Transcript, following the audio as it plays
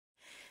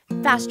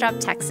Bastrop,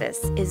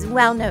 Texas is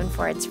well known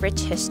for its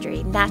rich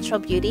history, natural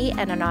beauty,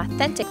 and an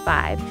authentic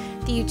vibe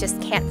that you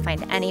just can't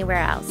find anywhere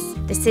else.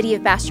 The city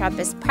of Bastrop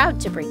is proud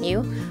to bring you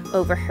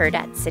Overheard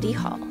at City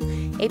Hall,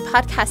 a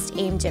podcast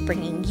aimed at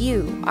bringing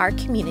you, our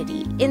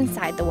community,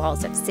 inside the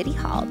walls of City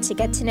Hall to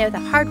get to know the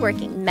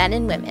hardworking men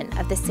and women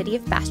of the city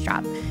of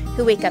Bastrop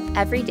who wake up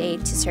every day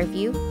to serve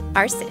you,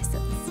 our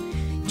citizens.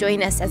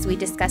 Join us as we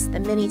discuss the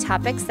many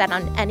topics that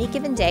on any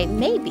given day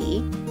may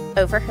be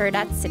overheard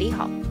at City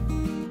Hall.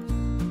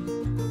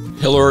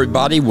 Hello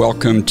everybody,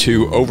 welcome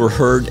to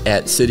Overheard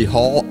at City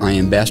Hall. I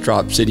am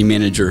Bastrop City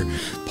Manager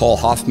Paul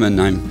Hoffman.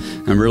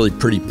 I'm really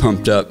pretty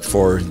pumped up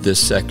for this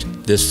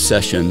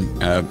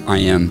session. I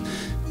am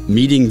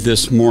meeting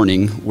this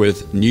morning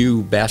with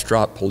new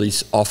Bastrop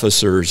police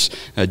officers,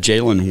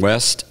 Jalen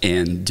West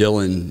and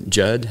Dylan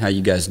Judd. How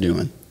you guys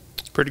doing?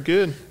 Pretty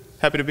good.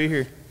 Happy to be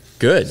here.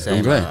 Good. Same,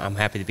 I'm glad. I'm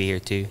happy to be here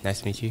too. Nice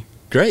to meet you.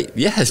 Great.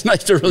 Yeah, it's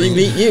nice to really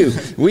meet you.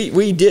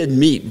 We did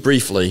meet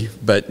briefly,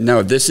 but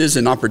no, this is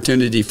an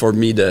opportunity for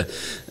me to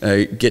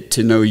get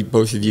to know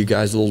both of you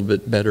guys a little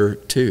bit better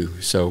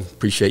too. So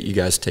appreciate you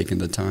guys taking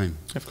the time.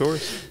 Of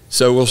course.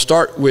 So we'll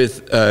start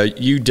with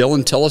you,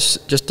 Dylan. Tell us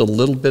just a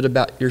little bit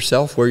about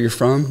yourself, where you're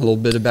from, a little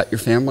bit about your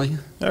family.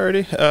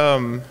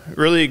 Alrighty.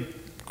 Really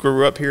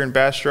grew up here in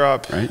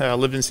Bastrop. Right.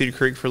 Lived in Cedar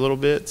Creek for a little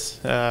bit.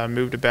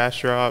 Moved to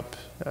Bastrop.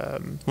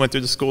 Went through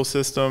the school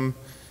system.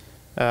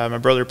 My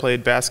brother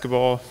played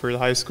basketball for the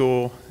high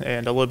school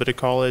and a little bit of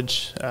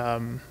college.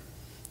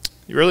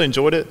 Really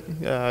enjoyed it.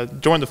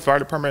 Joined the fire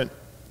department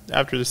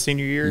after the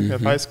senior year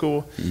of high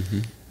school.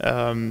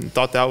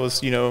 Thought that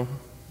was,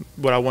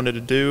 what I wanted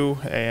to do,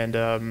 and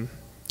kind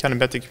of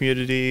met the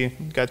community,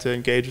 got to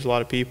engage with a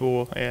lot of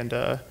people, and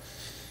a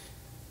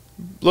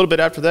little bit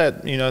after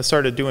that, I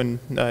started doing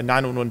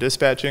 911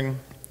 dispatching.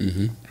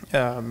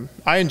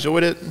 I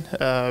enjoyed it.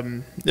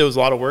 It was a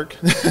lot of work.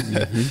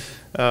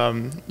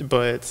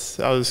 But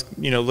I was,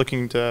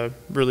 looking to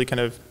really kind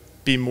of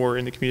be more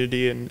in the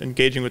community and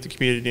engaging with the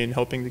community and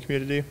helping the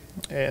community.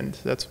 And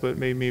that's what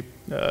made me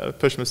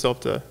push myself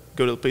to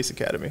go to the police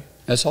academy.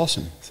 That's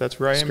awesome. So that's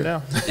where I am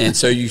now. And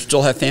so you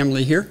still have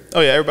family here?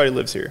 Oh, yeah, everybody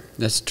lives here.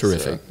 That's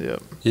terrific. So,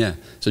 yep. Yeah.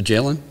 So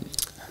Jalen?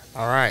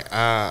 All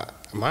right.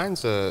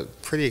 Mine's a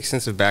pretty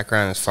extensive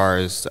background as far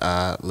as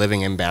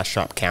living in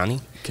Bastrop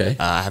County. Okay.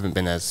 I haven't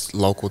been as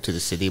local to the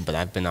city, but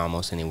I've been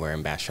almost anywhere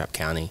in Bastrop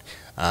County.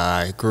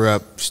 I grew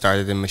up,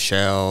 started in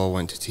Michelle,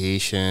 went to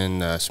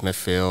Tahitian,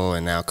 Smithfield,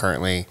 and now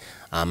currently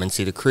I'm in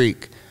Cedar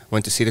Creek.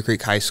 Went to Cedar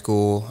Creek High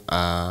School.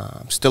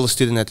 I'm still a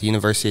student at the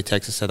University of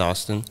Texas at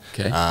Austin.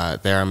 Okay.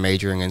 There I'm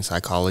majoring in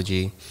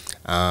psychology.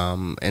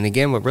 And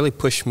again, what really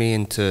pushed me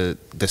into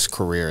this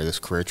career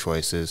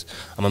choice is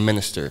I'm a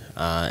minister.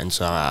 And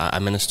so I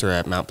minister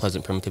at Mount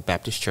Pleasant Primitive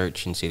Baptist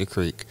Church in Cedar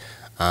Creek.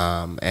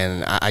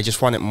 And I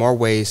just wanted more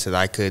ways that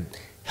I could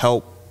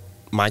help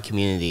my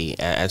community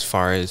as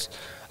far as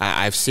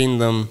I've seen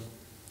them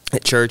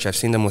at church, I've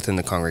seen them within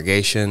the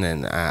congregation,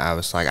 and I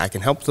was like, I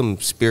can help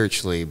them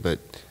spiritually, but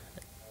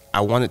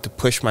I wanted to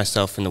push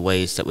myself in the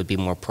ways that would be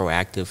more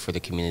proactive for the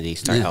community,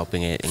 start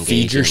helping it,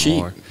 engage Feed your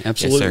more. sheep.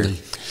 Absolutely.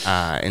 Yes,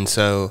 sir. And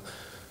so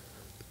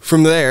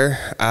from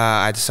there,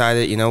 I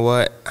decided, you know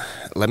what,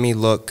 let me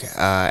look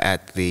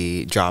at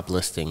the job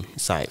listing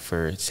site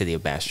for City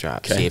of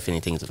Bastrop, see if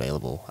anything's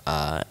available.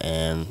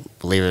 And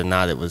believe it or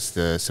not, it was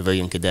the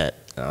civilian cadet.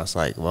 And I was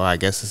like, well, I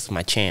guess this is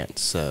my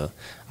chance. So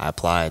I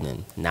applied,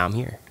 and now I'm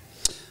here.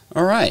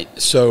 All right.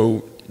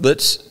 So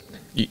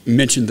you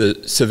mentioned the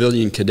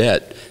civilian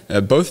cadet.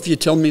 Both of you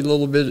tell me a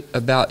little bit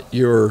about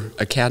your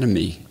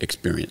academy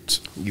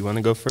experience. You want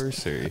to go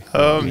first? Or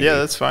Yeah,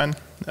 that's fine.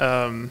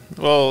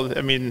 Well,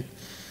 I mean,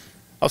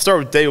 I'll start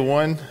with day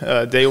one.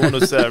 Day one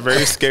was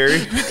very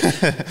scary.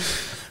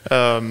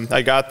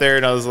 I got there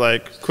and I was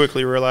like,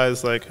 quickly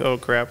realized like, oh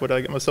crap, what did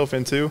I get myself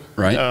into?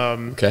 Right.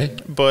 Okay.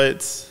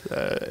 But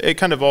it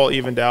kind of all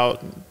evened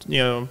out,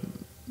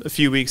 a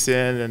few weeks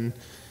in, and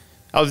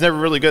I was never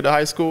really good at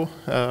high school.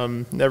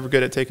 Never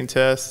good at taking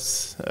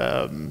tests.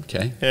 And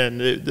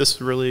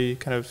this really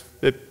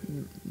it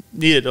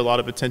needed a lot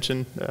of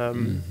attention,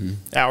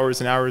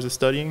 hours and hours of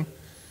studying,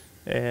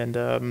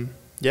 and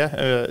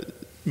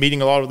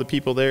meeting a lot of the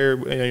people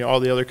there, all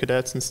the other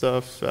cadets and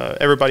stuff.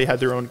 Everybody had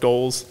their own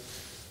goals.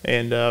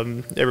 And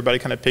everybody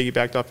kind of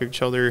piggybacked off of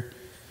each other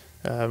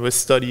with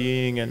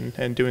studying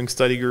and doing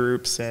study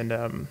groups,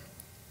 and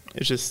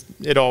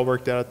it all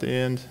worked out at the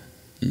end.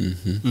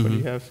 What do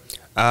you have?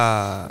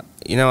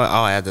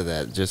 I'll add to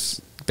that.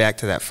 Just back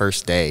to that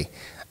first day.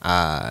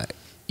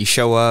 You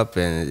show up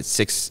and it's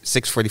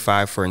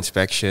 6:45 for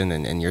inspection,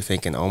 and you're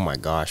thinking, oh my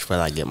gosh, what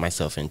did I get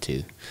myself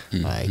into?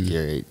 Like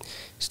you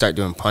start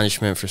doing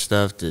punishment for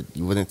stuff that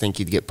you wouldn't think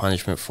you'd get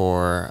punishment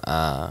for.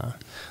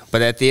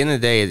 But at the end of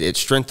the day, it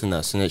strengthened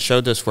us, and it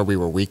showed us where we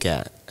were weak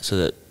at, so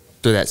that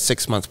through that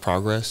 6-month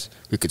progress,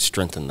 we could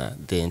strengthen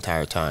that the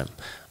entire time.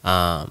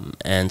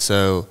 And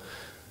so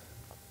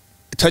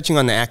touching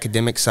on the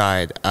academic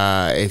side,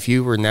 if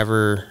you've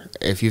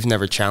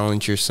never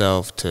challenged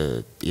yourself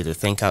to either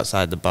think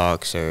outside the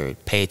box or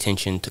pay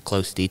attention to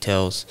close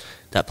details,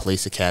 that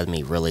police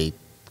academy really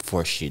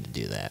forced you to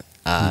do that.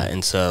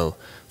 And so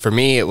for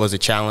me, it was a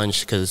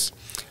challenge because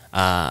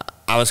I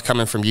was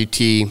coming from UT,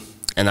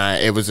 and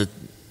it was a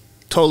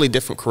totally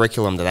different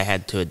curriculum that I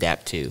had to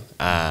adapt to.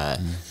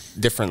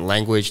 Different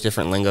language,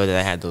 different lingo that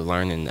I had to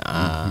learn, and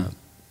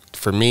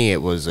for me,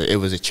 it was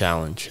a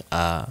challenge.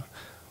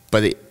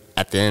 But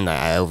at the end,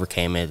 I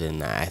overcame it,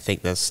 and I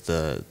think that's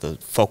the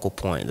focal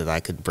point that I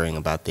could bring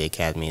about the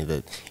academy,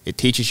 that it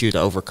teaches you to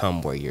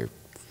overcome where you're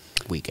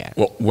weak at.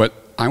 Well, what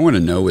I want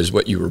to know is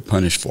what you were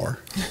punished for.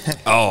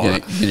 Oh, you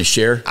gonna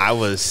share?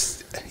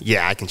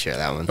 Yeah, I can share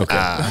that one. Okay.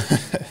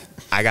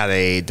 I got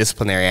a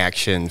disciplinary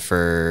action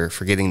for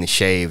getting to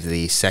shave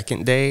the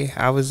second day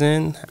I was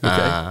in.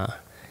 Okay.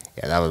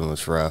 Yeah, that one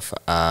was rough.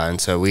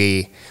 And so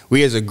we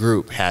as a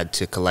group had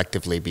to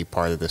collectively be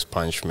part of this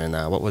punishment.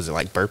 What was it,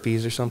 like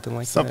burpees or something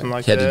like that? Something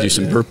like You that. had to do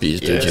some burpees,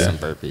 did you? Some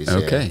burpees.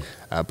 Okay.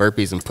 Yeah.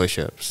 Burpees and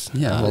push-ups.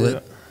 Yeah,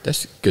 well,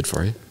 that's good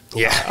for you.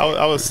 Yeah.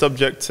 I was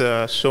subject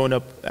to showing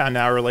up an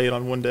hour late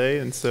on one day,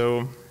 and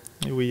so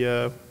we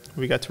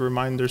got to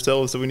remind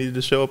ourselves that we needed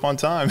to show up on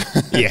time.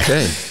 Yeah.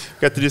 Okay.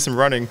 Got to do some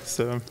running.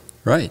 So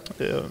Right.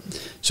 yeah.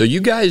 So you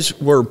guys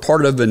were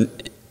part of an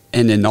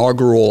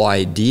inaugural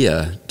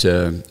idea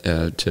for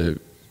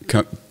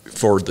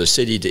the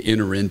city to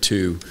enter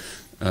into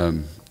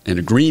an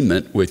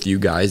agreement with you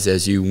guys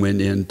as you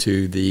went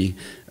into the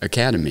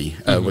academy.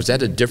 Was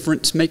that a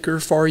difference maker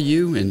for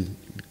you in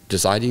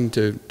deciding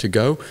to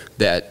go?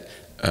 That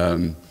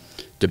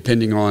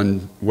depending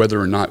on whether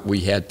or not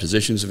we had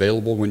positions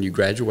available when you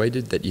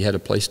graduated, that you had a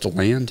place to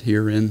land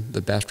here in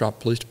the Bastrop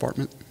Police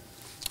Department?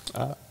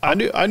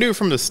 I knew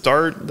from the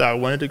start that I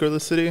wanted to go to the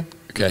city.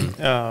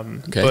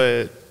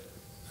 Okay.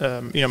 But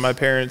my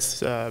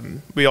parents,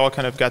 we all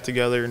kind of got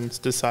together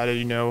and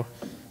decided,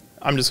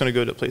 I'm just going to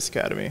go to police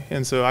academy.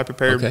 And so I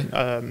prepared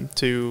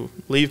to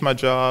leave my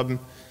job,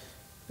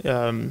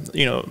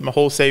 my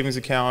whole savings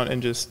account,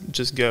 and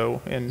just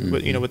go, and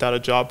without a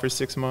job for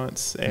 6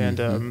 months.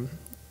 And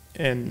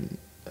and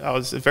I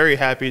was very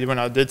happy when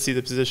I did see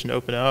the position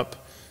open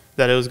up,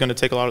 that it was going to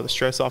take a lot of the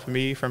stress off of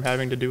me from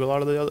having to do a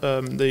lot of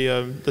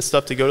the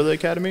stuff to go to the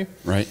academy.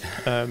 Right.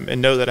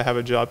 And know that I have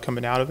a job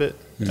coming out of it.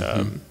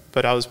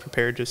 But I was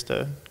prepared just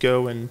to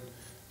go and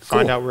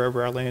find out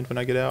wherever I land when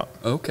I get out.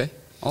 Okay.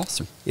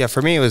 Awesome. Yeah,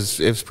 for me, it was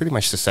pretty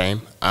much the same.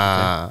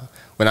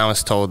 When I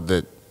was told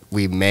that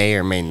we may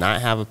or may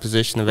not have a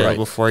position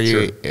available for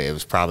you, it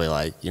was probably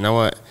like, you know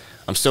what,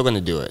 I'm still going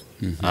to do it.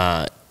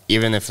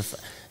 Even if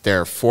there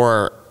are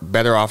 4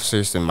 better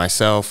officers than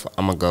myself,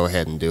 I'm going to go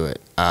ahead and do it.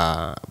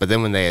 But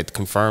then when they had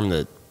confirmed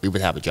that we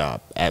would have a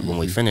job when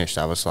we finished,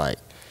 I was like,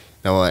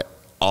 you know what,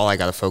 all I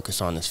got to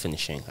focus on is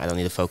finishing. I don't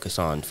need to focus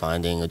on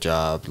finding a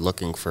job,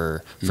 looking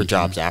for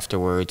jobs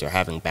afterwards, or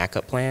having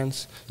backup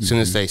plans. As soon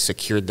as they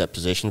secured that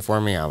position for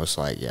me, I was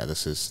like, yeah,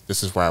 this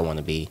is where I want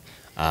to be.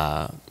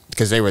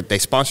 Because they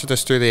sponsored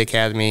us through the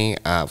academy.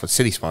 The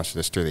city sponsored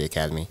us through the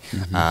academy.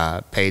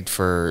 Paid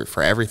for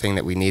everything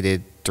that we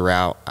needed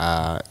throughout,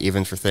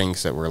 even for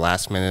things that were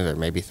last minute or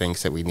maybe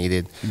things that we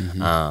needed.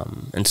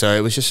 And so it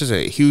was just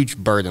a huge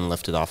burden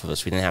lifted off of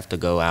us. We didn't have to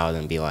go out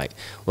and be like,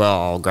 well,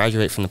 I'll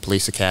graduate from the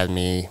police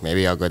academy,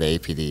 maybe I'll go to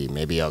APD,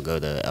 maybe I'll go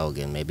to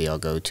Elgin, maybe I'll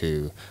go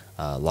to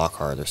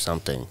Lockhart or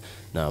something.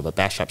 No, but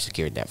Bastrop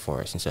secured that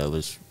for us, and so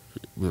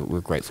we're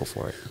grateful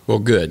for it. Well,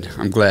 good.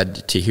 I'm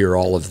glad to hear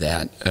all of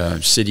that.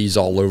 Cities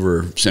all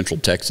over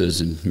Central Texas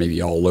and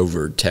maybe all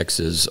over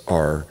Texas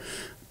are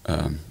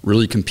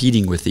really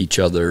competing with each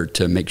other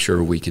to make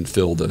sure we can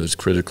fill those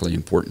critically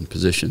important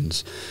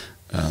positions.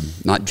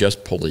 Not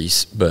just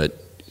police,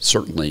 but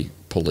certainly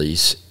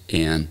police.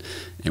 And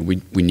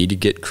we need to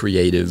get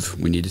creative.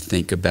 We need to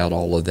think about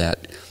all of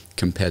that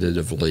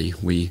competitively.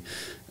 We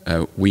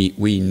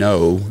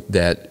know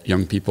that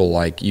young people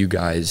like you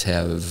guys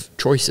have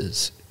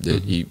choices.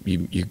 That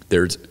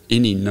there's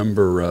any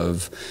number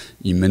of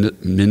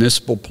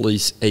municipal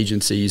police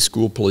agencies,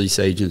 school police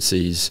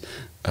agencies,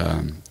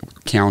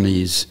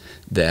 counties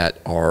that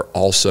are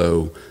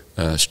also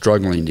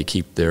struggling to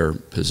keep their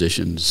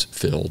positions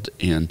filled.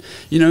 And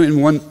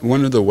and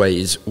one of the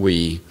ways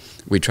we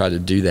try to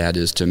do that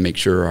is to make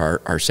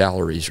sure our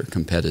salaries are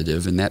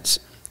competitive, and that's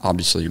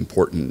obviously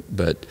important,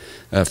 but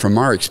from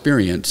our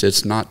experience,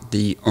 it's not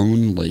the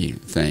only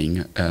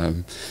thing.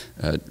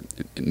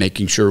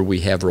 Making sure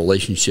we have a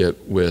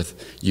relationship with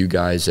you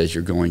guys as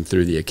you're going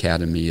through the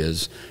academy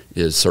is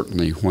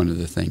certainly one of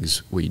the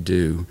things we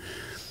do.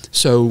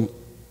 So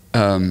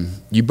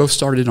you both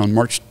started on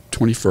March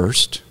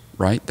 21st,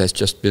 right? That's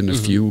just been a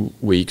few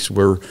weeks.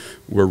 We're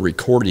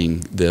recording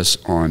this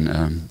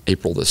on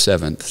April the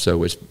 7th,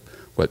 so it's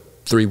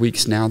 3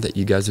 weeks now that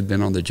you guys have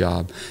been on the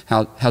job.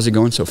 How's it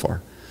going so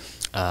far?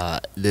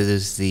 This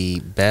is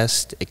the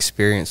best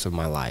experience of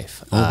my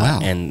life. Oh,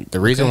 wow. And the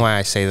reason why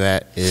I say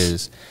that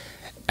is,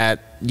 at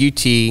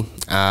UT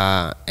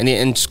and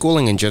in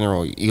schooling in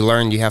general, you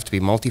learn you have to be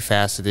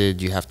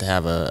multifaceted. You have to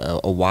have a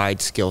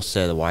wide skill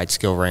set, a wide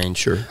skill range.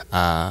 Sure.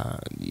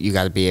 You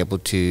got to be able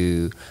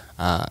to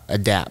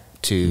adapt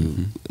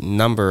to a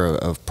number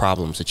of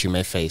problems that you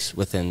may face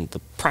within the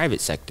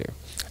private sector.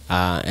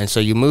 And so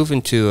you move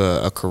into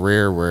a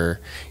career where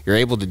you're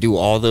able to do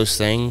all those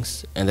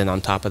things, and then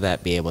on top of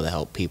that, be able to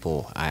help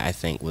people, I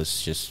think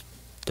was just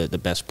the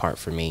best part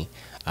for me.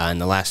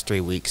 And the last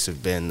 3 weeks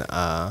have been,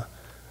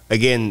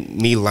 again,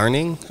 me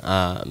learning,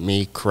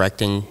 me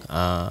correcting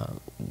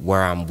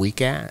where I'm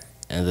weak at,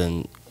 and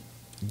then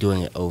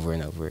doing it over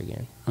and over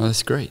again. Oh,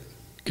 that's great.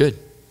 Good.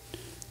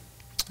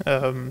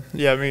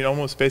 Yeah, I mean,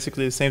 almost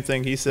basically the same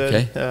thing he said.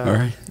 Okay. All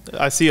right.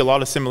 I see a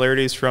lot of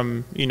similarities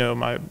from,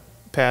 my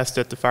past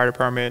at the fire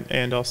department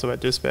and also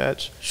at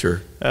dispatch.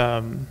 Sure.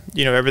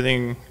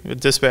 Everything with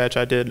dispatch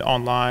I did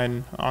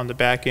online on the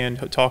back end,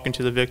 talking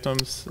to the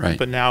victims. Right.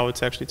 But now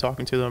it's actually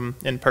talking to them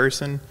in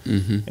person,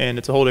 and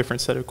it's a whole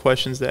different set of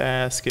questions to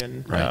ask,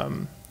 and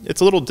it's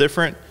a little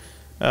different,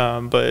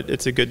 but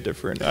it's a good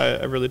different.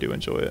 I really do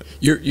enjoy it.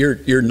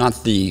 You're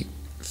not the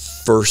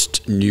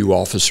first new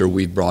officer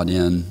we've brought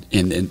in,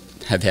 and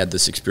have had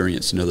this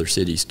experience in other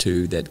cities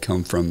too, that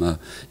come from a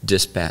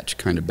dispatch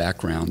kind of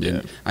background. Yeah.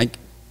 And I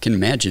can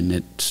imagine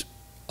it's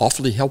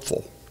awfully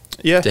helpful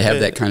to have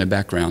that kind of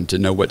background, to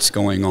know what's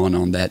going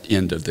on that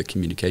end of the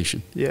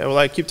communication. Yeah, well,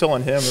 I keep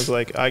telling him, is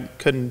like, I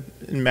couldn't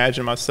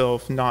imagine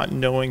myself not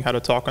knowing how to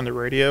talk on the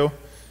radio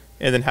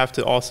and then have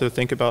to also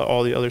think about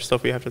all the other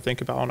stuff we have to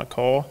think about on a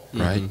call.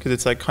 Right. Because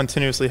it's like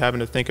continuously having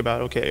to think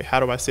about, okay,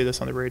 how do I say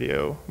this on the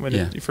radio?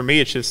 For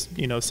me, it's just,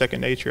 second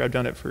nature. I've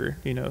done it for,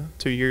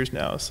 2 years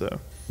now. So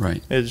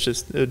right. It's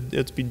just,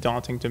 it'd be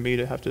daunting to me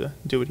to have to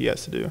do what he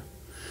has to do.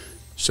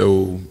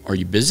 So, are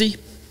you busy?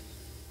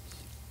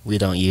 We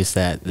don't use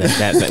that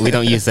we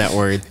don't use that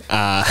word.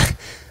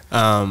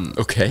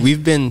 Okay.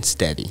 We've been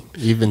steady.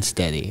 We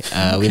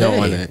don't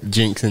want to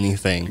jinx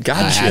anything.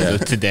 Gotcha.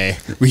 As of today.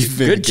 We've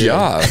been good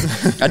job.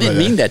 I didn't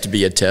mean that to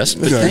be a test,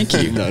 but thank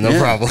you. No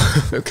problem.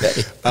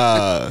 Okay.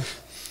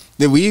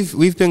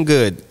 We've been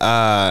good.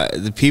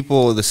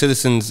 The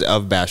citizens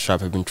of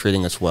Bastrop have been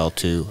treating us well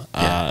too,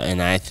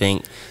 and I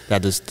think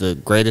that is the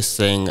greatest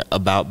thing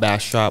about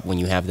Bastrop. When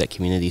you have that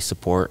community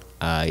support,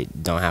 you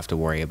don't have to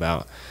worry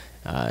about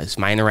is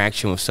my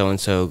interaction with so and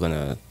so going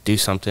to do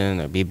something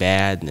or be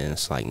bad, and then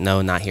it's like,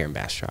 no, not here in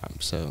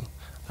Bastrop. So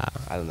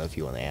I don't know if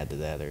you want to add to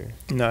that or.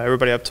 No,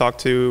 everybody I've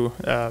talked to,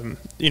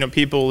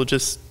 people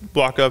just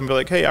walk up and be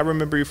like, "Hey, I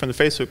remember you from the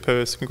Facebook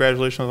post.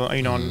 Congratulations,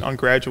 on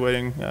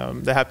graduating."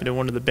 That happened in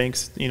one of the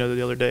banks,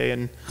 the other day,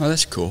 and oh,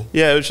 that's cool.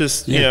 Yeah, it was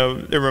just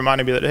it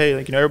reminded me that, hey,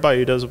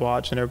 everybody does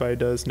watch and everybody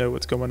does know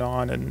what's going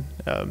on, and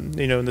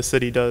and the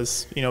city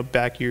does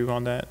back you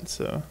on that.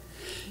 So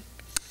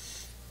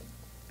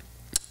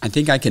I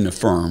think I can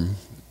affirm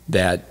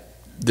that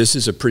this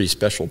is a pretty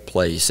special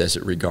place as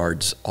it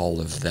regards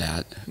all of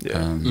that.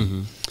 Yeah.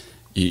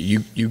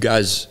 You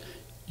guys,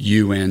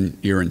 you and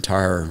your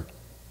entire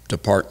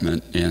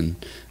department and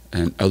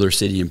other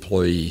city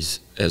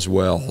employees as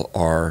well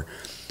are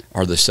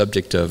the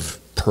subject of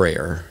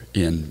prayer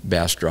in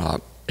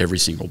Bastrop every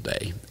single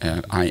day.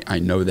 I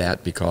know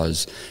that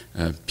because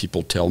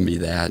people tell me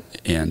that,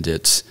 and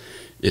it's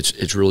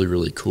really,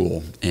 really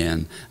cool.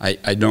 And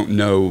I don't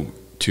know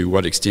to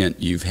what extent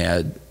you've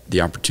had the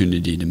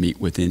opportunity to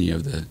meet with any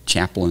of the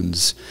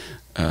chaplains.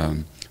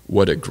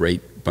 What a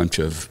great bunch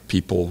of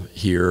people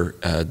here.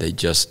 They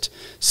just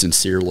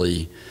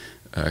sincerely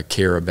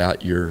care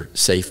about your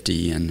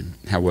safety and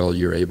how well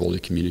you're able to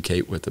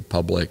communicate with the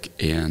public,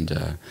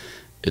 and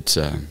it's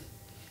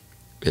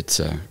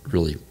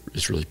really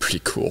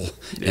pretty cool,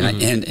 and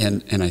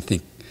I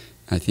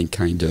think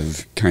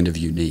kind of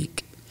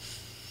unique.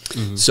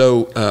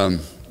 So.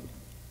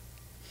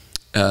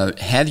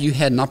 Have you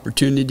had an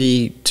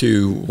opportunity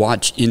to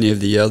watch any of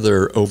the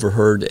other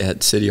Overheard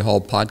at City Hall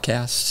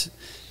podcasts?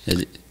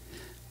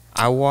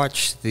 I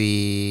watched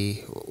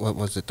what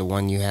was it, the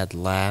one you had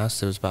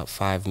last? It was about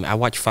 5 minutes. I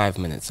watched 5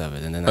 minutes of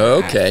it, and then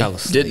I fell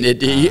asleep. Didn't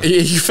it?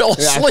 You fell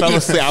asleep? I fell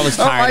asleep. I was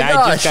tired.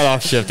 I just got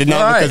off shift.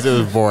 Not because it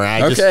was boring.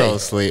 I just fell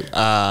asleep.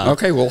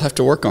 Okay, we'll have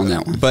to work on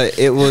that one. But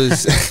it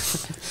was...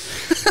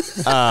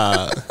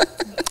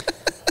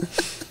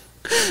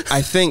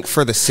 I think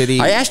for the city,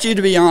 I asked you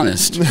to be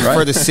honest. Right?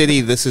 For the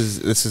city, this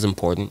is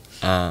important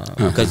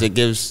because it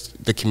gives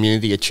the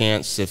community a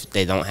chance. If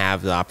they don't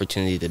have the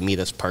opportunity to meet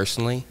us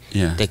personally,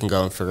 they can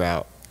go and figure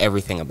out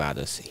everything about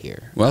us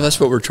here. Well, that's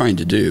what we're trying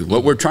to do.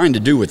 What we're trying to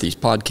do with these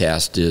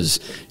podcasts is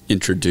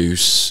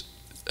introduce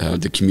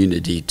the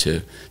community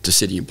to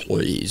city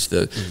employees.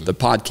 The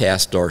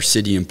podcasts are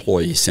city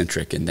employee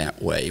centric in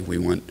that way. We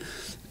want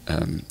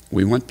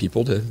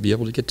people to be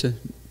able to get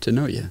to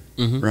know you,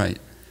 right?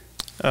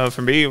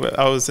 For me,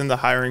 I was in the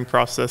hiring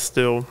process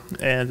still,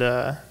 and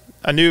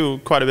I knew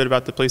quite a bit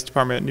about the police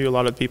department, knew a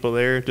lot of people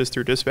there just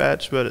through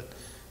dispatch, but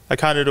I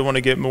kind of want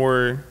to get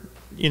more,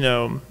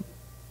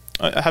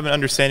 I have an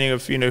understanding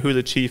of, who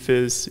the chief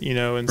is,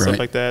 and stuff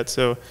like that.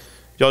 So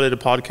y'all did a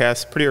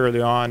podcast pretty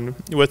early on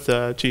with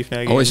Chief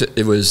Nagy. Oh,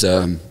 it was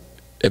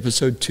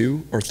episode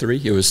 2 or 3?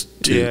 It was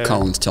 2. Yeah.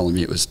 Colin's telling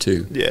me it was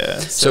 2. Yeah.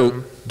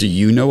 So do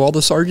you know all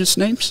the sergeants'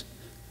 names?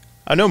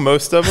 I know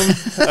most of them.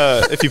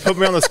 If you put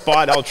me on the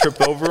spot, I'll trip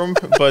over them.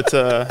 But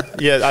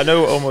yeah, I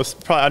know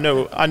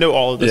I know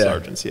all of the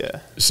sergeants.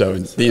 Yeah. So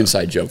the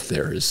inside joke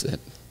there is that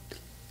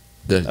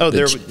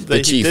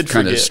the chief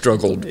kind of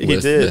struggled with. He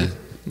did.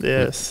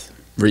 Yes.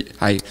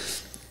 I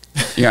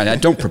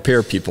don't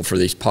prepare people for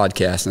these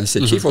podcasts, and I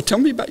said, Chief, well, tell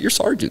me about your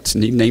sergeants,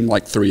 and he named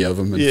like 3 of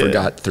them and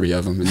forgot 3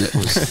 of them, and it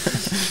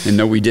was. And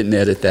no, we didn't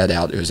edit that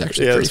out. It was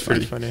actually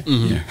pretty funny.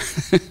 Yeah.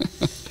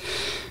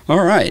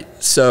 All right.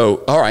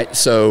 So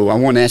I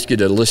won't ask you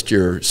to list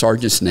your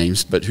sergeants'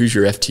 names, but who's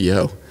your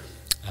FTO?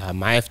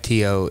 My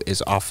FTO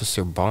is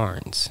Officer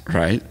Barnes.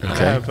 Right. Okay.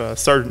 I have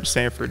Sergeant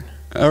Sanford.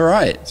 All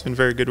right. It's been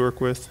very good to work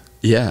with.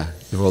 Yeah.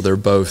 Well, they're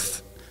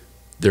both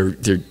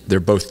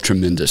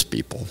tremendous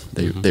people.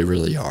 They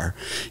really are.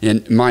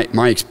 And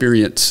my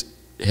experience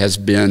has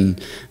been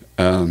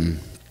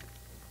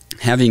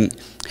having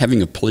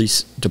a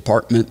police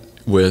department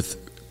with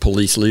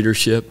police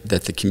leadership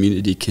that the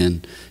community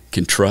can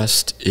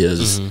trust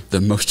is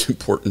the most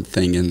important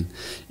thing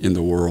in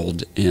the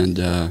world. And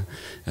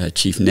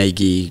Chief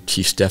Nagy,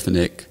 Chief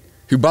Stefanik,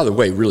 who, by the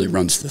way, really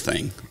runs the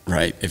thing,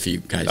 right? If you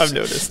guys, I've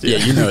noticed. Yeah,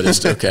 you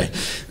noticed. Okay.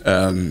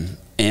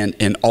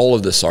 And all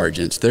of the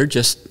sergeants, they're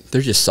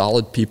just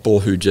solid people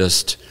who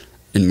just,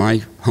 in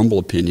my humble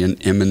opinion,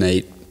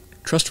 emanate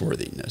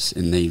trustworthiness,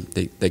 and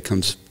they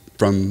comes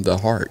from the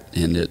heart,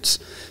 and it's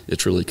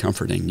really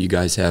comforting. You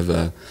guys have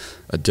a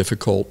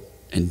difficult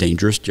and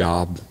dangerous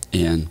job,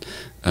 and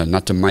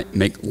not to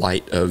make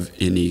light of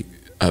any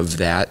of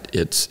that,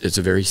 it's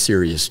a very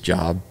serious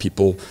job.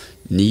 People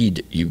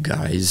need you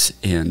guys,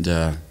 and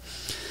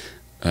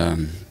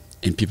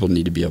people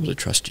need to be able to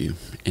trust you,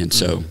 and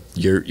so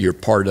you're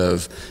part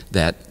of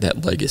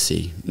that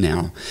legacy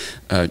now.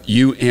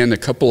 You and a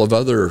couple of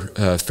other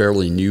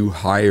fairly new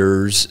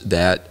hires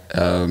that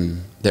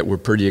we're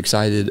pretty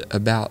excited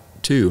about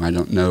too. I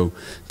don't know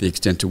the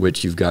extent to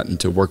which you've gotten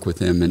to work with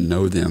them and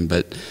know them,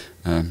 but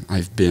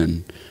I've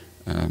been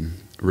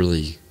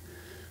really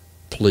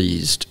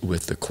pleased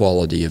with the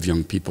quality of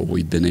young people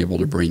we've been able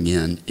to bring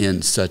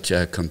in such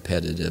a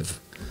competitive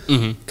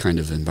kind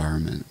of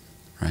environment,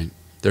 right?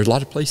 There's a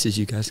lot of places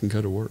you guys can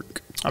go to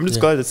work. I'm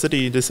just glad the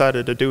city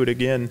decided to do it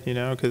again,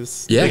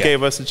 because they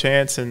gave us a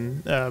chance,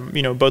 and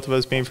both of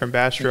us being from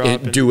Bastrop.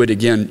 And do it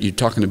again. You're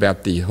talking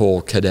about the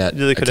whole cadet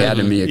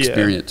academy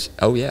experience.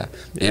 Oh yeah,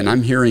 and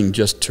I'm hearing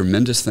just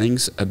tremendous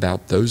things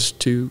about those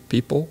 2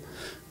 people.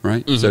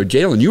 Right. So,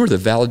 Jalen, you were the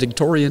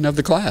valedictorian of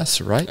the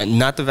class, right?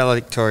 Not the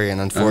valedictorian,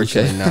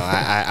 unfortunately. No,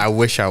 I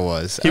wish I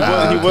was. He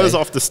was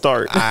off the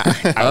start.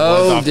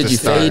 Did you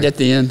fade at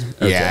the end?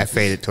 Okay. Yeah, I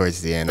faded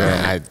towards the end.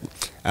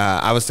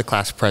 I was the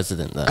class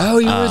president, though. Oh,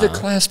 you were the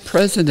class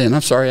president.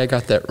 I'm sorry, I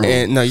got that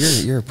wrong. No,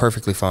 you're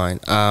perfectly fine.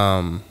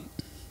 No,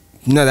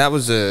 that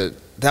was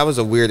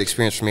a weird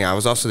experience for me. I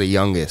was also the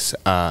youngest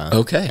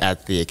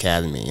at the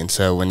academy, and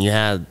so when you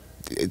had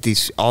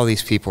all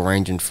these people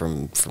ranging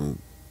from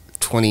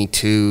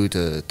 22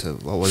 to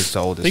what was the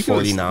oldest?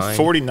 49.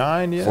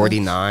 49, yeah.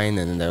 49,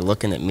 and they're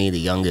looking at me, the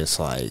youngest,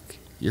 like,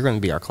 you're going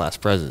to be our class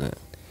president.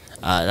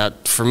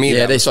 That for me,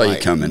 they saw you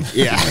coming.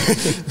 Yeah.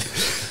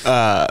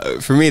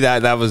 For me,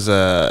 that was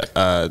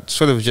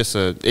sort of just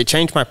it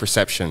changed my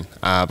perception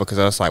because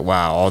I was like,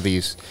 wow, all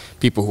these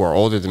people who are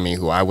older than me,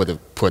 who I would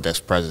have put as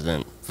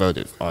president,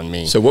 voted on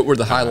me. So, what were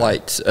the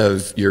highlights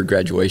of your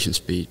graduation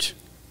speech?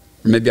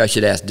 Maybe I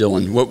should ask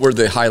Dylan, what were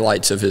the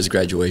highlights of his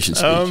graduation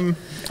speech?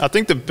 I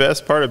think the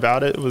best part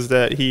about it was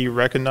that he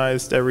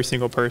recognized every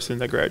single person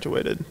that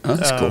graduated. Oh,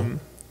 that's cool.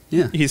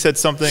 Yeah. He said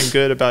something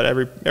good about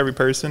every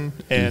person,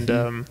 and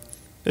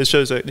it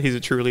shows that he's a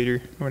true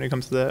leader when it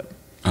comes to that.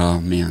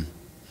 Oh, man.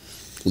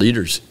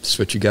 Leaders, that's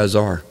what you guys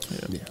are.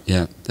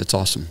 Yeah, that's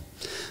awesome.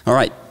 All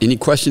right, any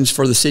questions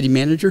for the city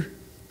manager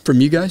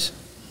from you guys?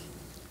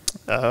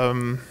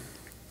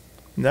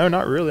 No,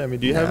 not really. I mean,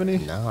 do you have any?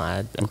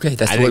 No, okay,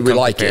 that's the way we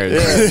like it.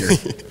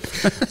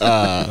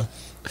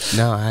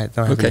 No, I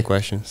don't have any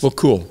questions. Well,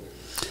 cool.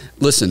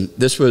 Listen,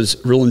 this was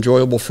real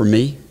enjoyable for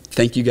me.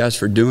 Thank you guys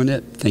for doing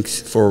it.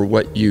 Thanks for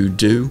what you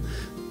do.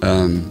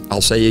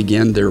 I'll say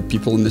again, there are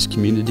people in this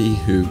community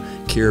who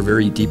care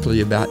very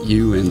deeply about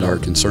you and are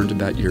concerned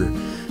about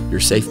your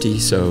safety.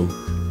 So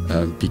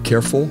be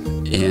careful,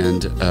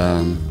 and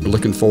we're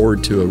looking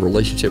forward to a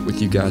relationship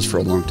with you guys for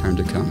a long time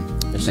to come.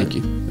 Yes, thank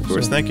you. Of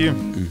course, thank you.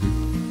 Mm-hmm.